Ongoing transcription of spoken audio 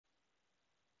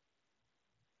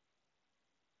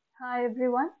Hi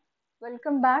everyone,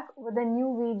 welcome back with a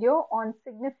new video on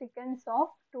significance of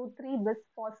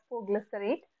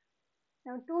 2,3-bisphosphoglycerate.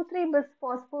 Now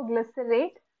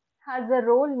 2,3-bisphosphoglycerate has a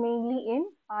role mainly in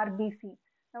RBCs.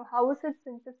 Now how is it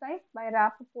synthesized? By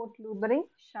Rappaport-Lubering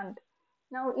shunt.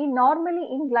 Now normally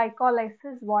in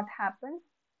glycolysis what happens?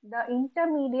 The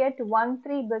intermediate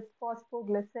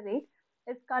 1,3-bisphosphoglycerate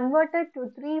is converted to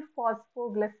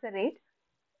 3-phosphoglycerate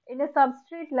in a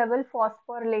substrate level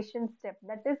phosphorylation step,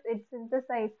 that is it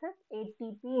synthesizes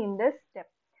ATP in this step.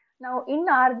 Now in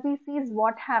RBCs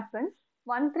what happens?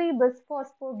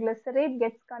 1,3-bisphosphoglycerate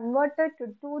gets converted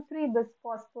to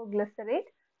 2,3-bisphosphoglycerate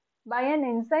by an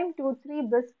enzyme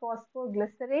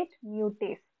 2,3-bisphosphoglycerate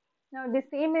mutase. Now the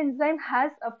same enzyme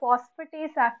has a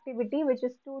phosphatase activity which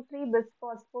is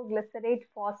 2,3-bisphosphoglycerate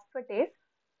phosphatase,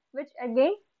 which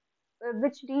again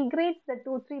which degrades the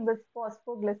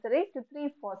 2,3-bisphosphoglycerate to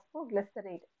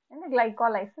 3-phosphoglycerate, and the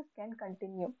glycolysis can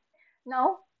continue.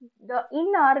 Now,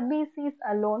 in RBCs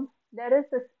alone, there is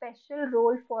a special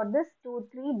role for this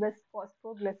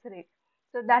 2,3-bisphosphoglycerate.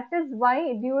 So that is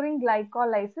why during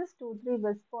glycolysis,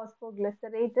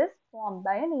 2,3-bisphosphoglycerate is formed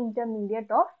by an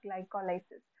intermediate of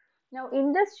glycolysis. Now,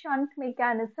 in this shunt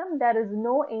mechanism, there is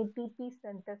no ATP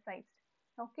synthesized.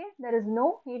 Okay, there is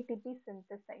no ATP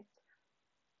synthesized.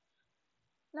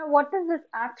 Now, what is this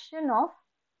action of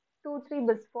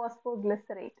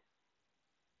 2,3-bisphosphoglycerate?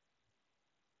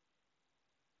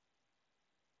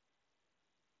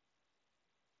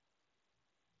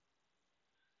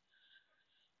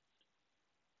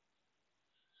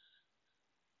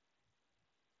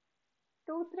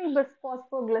 Two,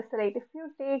 3-bisphosphoglycerate, if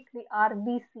you take the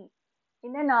RBC,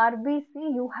 in an RBC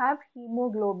you have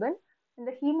hemoglobin, and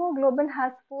the hemoglobin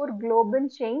has 4 globin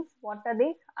chains. What are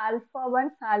they? Alpha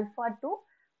 1, alpha 2,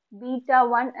 beta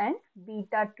 1 and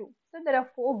beta 2. So there are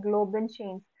 4 globin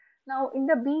chains. Now in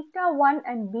the beta 1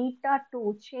 and beta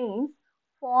 2 chains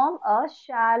form a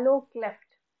shallow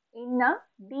cleft in a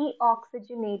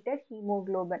deoxygenated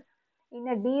hemoglobin. In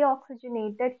a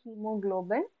deoxygenated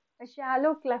hemoglobin, a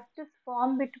shallow cleft is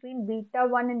formed between beta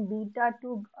 1 and beta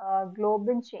 2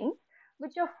 globin chains,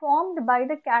 which are formed by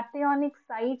the cationic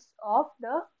sites of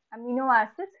the amino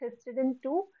acids histidine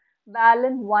 2,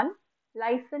 valine 1,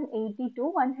 lysine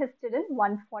 82 and histidine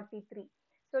 143.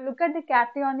 So look at the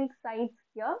cationic sites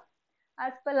here,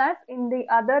 as well as in the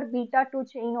other beta 2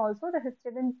 chain also, the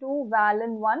histidine 2,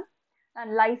 valine 1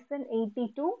 and lysine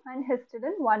 82 and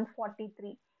histidine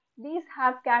 143. These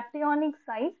have cationic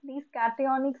sites. These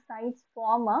cationic sites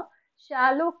form a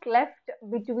shallow cleft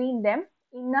between them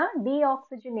in a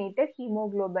deoxygenated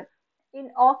hemoglobin. In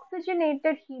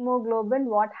oxygenated hemoglobin,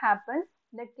 what happens?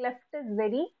 The cleft is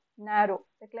very narrow.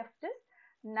 The cleft is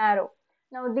narrow.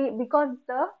 Now, because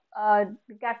the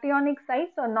cationic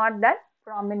sites are not that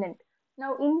prominent.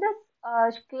 Now, in this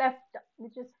cleft,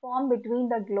 which is formed between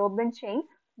the globin chains,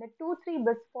 the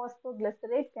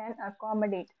 2,3-bisphosphoglycerate can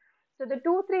accommodate. So the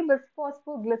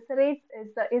 2,3-bisphosphoglycerate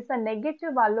is a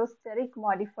negative allosteric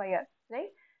modifier,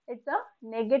 right? It's a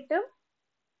negative,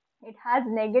 it has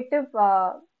negative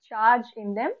charge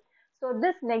in them. So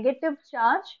this negative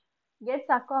charge gets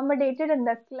accommodated in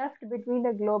the cleft between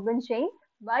the globin chains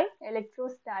by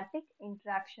electrostatic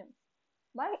interactions.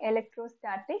 By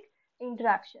electrostatic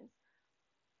interactions.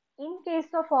 In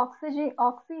case of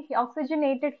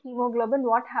oxygenated hemoglobin,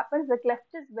 what happens? The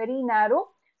cleft is very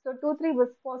narrow. So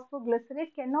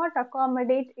 2,3-bisphosphoglycerate cannot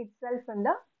accommodate itself in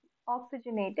the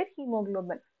oxygenated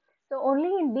hemoglobin. So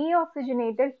only in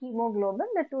deoxygenated hemoglobin,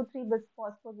 the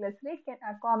 2,3-bisphosphoglycerate can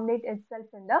accommodate itself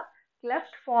in the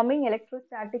cleft, forming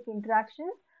electrostatic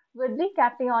interactions with the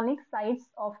cationic sites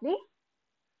of the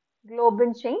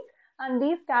globin chain. And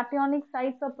these cationic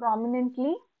sites are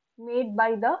prominently made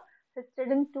by the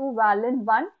histidine 2, valine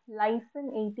 1,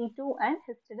 lysine 82 and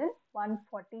histidine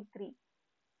 143.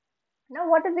 Now,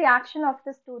 what is the action of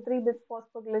this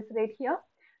 2,3-bisphosphoglycerate here?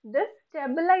 This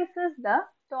stabilizes the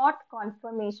taut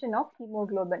conformation of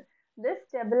hemoglobin. This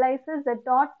stabilizes the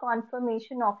taut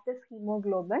conformation of this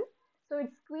hemoglobin. So,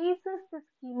 it squeezes this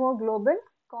hemoglobin,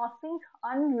 causing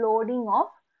unloading of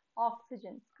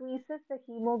oxygen. Squeezes the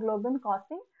hemoglobin,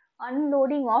 causing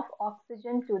unloading of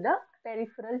oxygen to the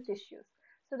peripheral tissues.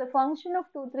 So, the function of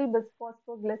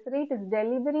 2,3-bisphosphoglycerate is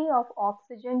delivery of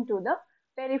oxygen to the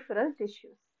peripheral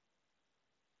tissues.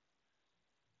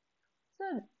 So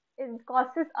it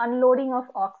causes unloading of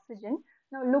oxygen.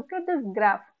 Now look at this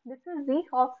graph. This is the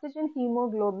oxygen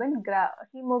hemoglobin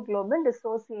hemoglobin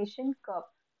dissociation curve,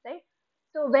 right?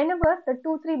 So whenever the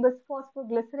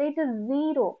 2,3-bisphosphoglycerate is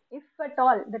zero, if at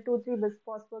all the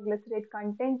 2,3-bisphosphoglycerate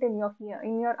content in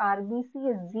your RBC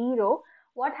is zero,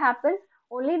 what happens?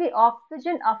 Only the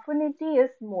oxygen affinity is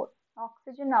more.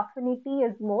 Oxygen affinity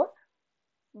is more,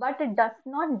 but it does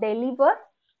not deliver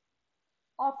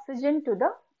oxygen to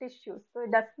the tissues. So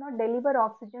it does not deliver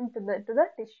oxygen to the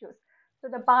tissues. So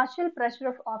the partial pressure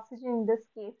of oxygen in this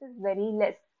case is very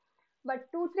less.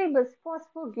 But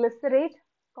 2,3-bisphosphoglycerate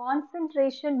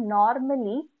concentration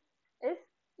normally is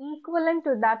equivalent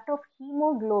to that of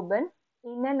hemoglobin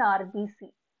in an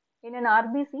RBC. In an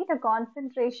RBC, the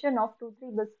concentration of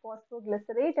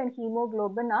 2,3-bisphosphoglycerate and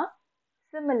hemoglobin are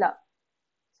similar.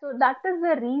 So that is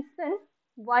the reason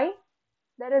why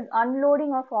there is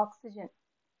unloading of oxygen.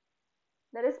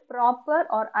 There is proper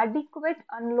or adequate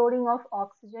unloading of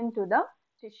oxygen to the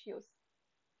tissues.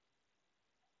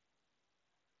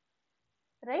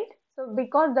 Right? So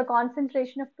because the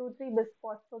concentration of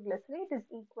 2,3-bisphosphoglycerate is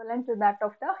equivalent to that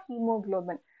of the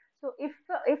hemoglobin. So if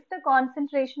the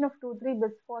concentration of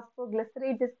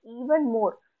 2,3-bisphosphoglycerate is even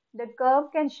more, the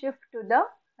curve can shift to the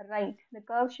right. The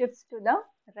curve shifts to the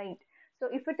right. So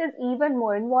if it is even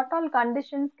more, in what all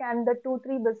conditions can the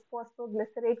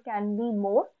 2,3-bisphosphoglycerate can be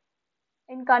more?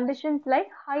 In conditions like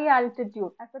high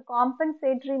altitude, as a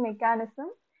compensatory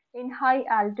mechanism in high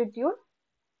altitude,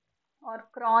 or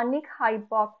chronic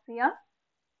hypoxia,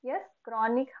 yes,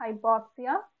 chronic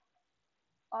hypoxia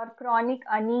or chronic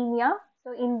anemia.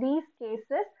 So in these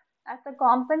cases, as a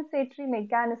compensatory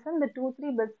mechanism, the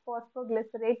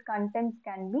 2,3-bisphosphoglycerate content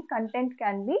can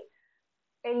be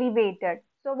elevated.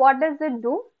 So what does it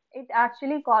do? It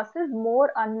actually causes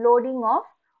more unloading of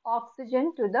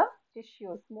oxygen to the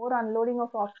tissues, more unloading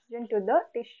of oxygen to the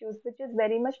tissues, which is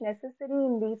very much necessary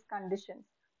in these conditions,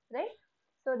 right?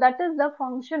 So that is the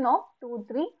function of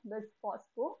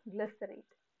 2,3-bisphosphoglycerate.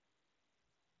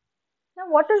 Now,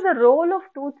 what is the role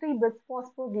of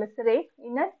 2,3-bisphosphoglycerate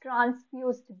in a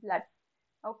transfused blood?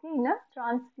 Okay, in a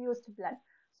transfused blood.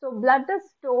 So, blood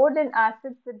is stored in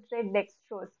acid citrate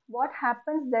dextrose. What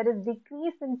happens? There is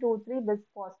decrease in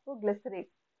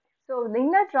 2,3-bisphosphoglycerate. So,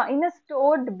 in a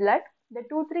stored blood, the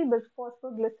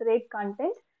 2,3-bisphosphoglycerate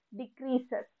content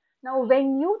decreases. Now,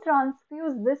 when you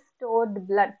transfuse this stored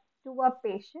blood to a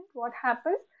patient, what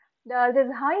happens? There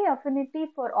is high affinity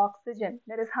for oxygen.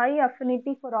 There is high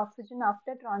affinity for oxygen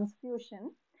after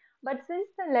transfusion. But since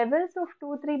the levels of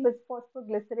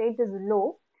 2,3-bisphosphoglycerate is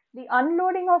low, the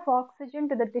unloading of oxygen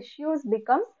to the tissues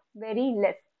becomes very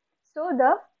less. So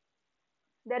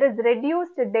there is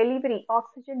reduced delivery,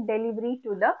 oxygen delivery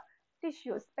to the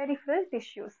tissues, peripheral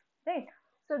tissues, right?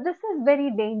 So this is very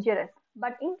dangerous.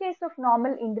 But in case of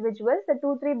normal individuals, the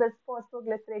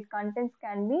 2,3-bisphosphoglycerate contents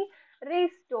can be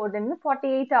restored in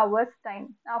 48 hours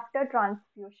time after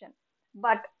transfusion.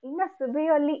 But in a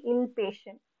severely ill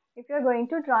patient, if you are going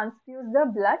to transfuse the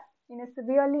blood in a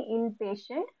severely ill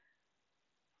patient,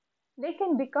 they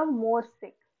can become more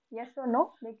sick. Yes or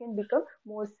no? They can become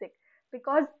more sick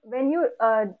because when you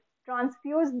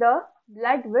transfuse the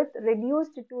blood with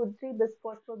reduced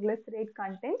 2,3-bisphosphoglycerate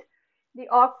content, the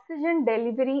oxygen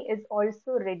delivery is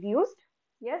also reduced.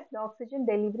 Yes, the oxygen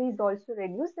delivery is also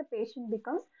reduced. The patient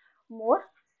becomes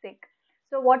more sick.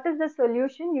 So what is the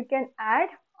solution? You can add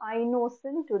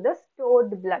inosine to the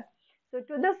stored blood. So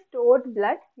to the stored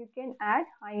blood, you can add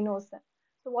inosine.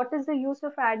 So what is the use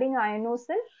of adding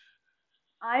inosine?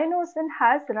 Inosine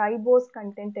has ribose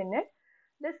content in it.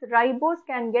 This ribose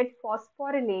can get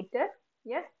phosphorylated.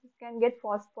 Yes, it can get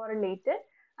phosphorylated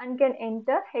and can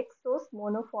enter hexose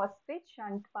monophosphate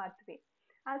shunt pathway.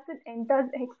 As it enters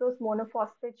hexose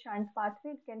monophosphate shunt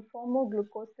pathway, it can form a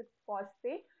glucose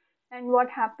 6-phosphate. And what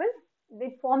happens?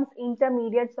 It forms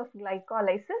intermediates of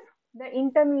glycolysis. The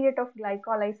intermediate of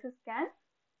glycolysis can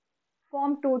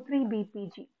form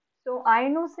 2,3-BPG. So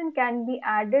inosine can be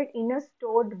added in a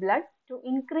stored blood to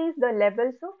increase the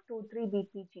levels of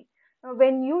 2,3-BPG. Now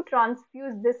when you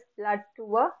transfuse this blood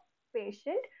to a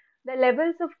patient, the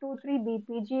levels of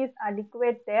 2,3-BPG is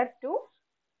adequate there to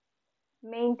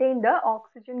maintain the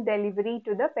oxygen delivery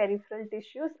to the peripheral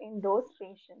tissues in those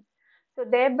patients. So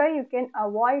thereby you can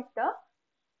avoid the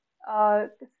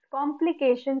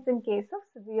complications in case of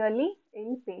severely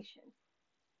ill patients.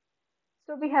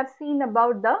 So we have seen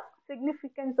about the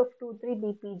significance of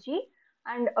 2,3-BPG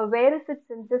and where is it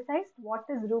synthesized, what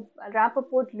is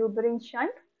Rappaport luberin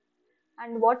shunt,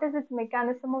 and what is its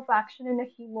mechanism of action in a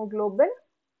hemoglobin,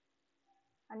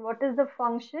 and what is the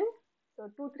function. So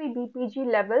 2,3-BPG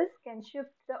levels can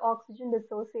shift the oxygen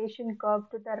dissociation curve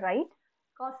to the right,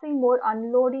 causing more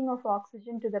unloading of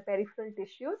oxygen to the peripheral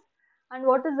tissues. And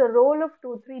what is the role of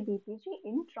 2,3-BPG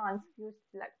in transfused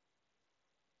blood?